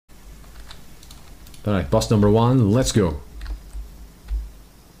Alright, boss number 1, let's go.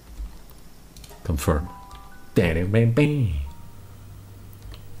 Confirm.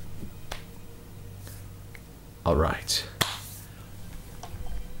 Alright.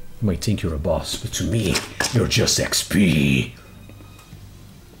 You might think you're a boss, but to me, you're just XP.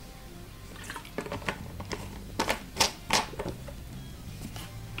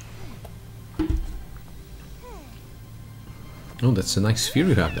 Oh, that's a nice sphere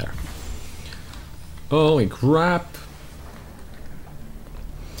you have there. Holy crap.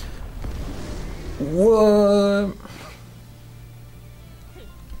 What?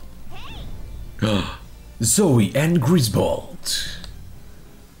 Zoe and Grizzbolt.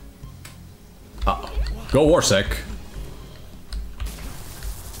 Go Warsec.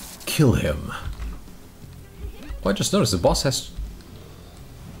 Kill him. Oh, I just noticed the boss has...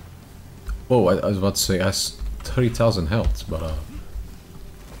 Oh, I was about to say has 30,000 health, but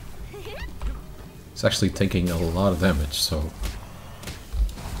it's actually taking a lot of damage, so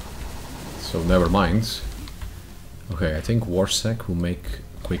never mind. Okay, I think Warsec will make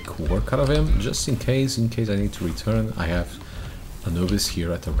quick work out of him, just in case I need to return. I have Anubis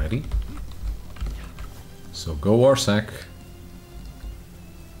here at the ready. So go Warsec.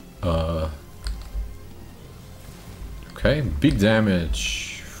 Okay, big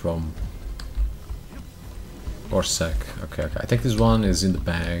damage from Warsec. Okay, I think this one is in the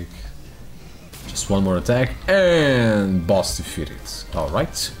bag. Just one more attack and boss defeated.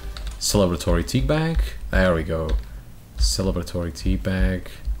 Alright. Celebratory tea bag. There we go. Celebratory tea bag.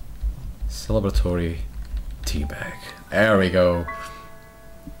 Celebratory tea bag. There we go.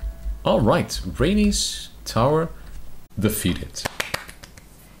 Alright. Rainy's tower defeated.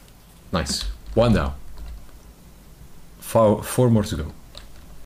 Nice. One down. Four more to go.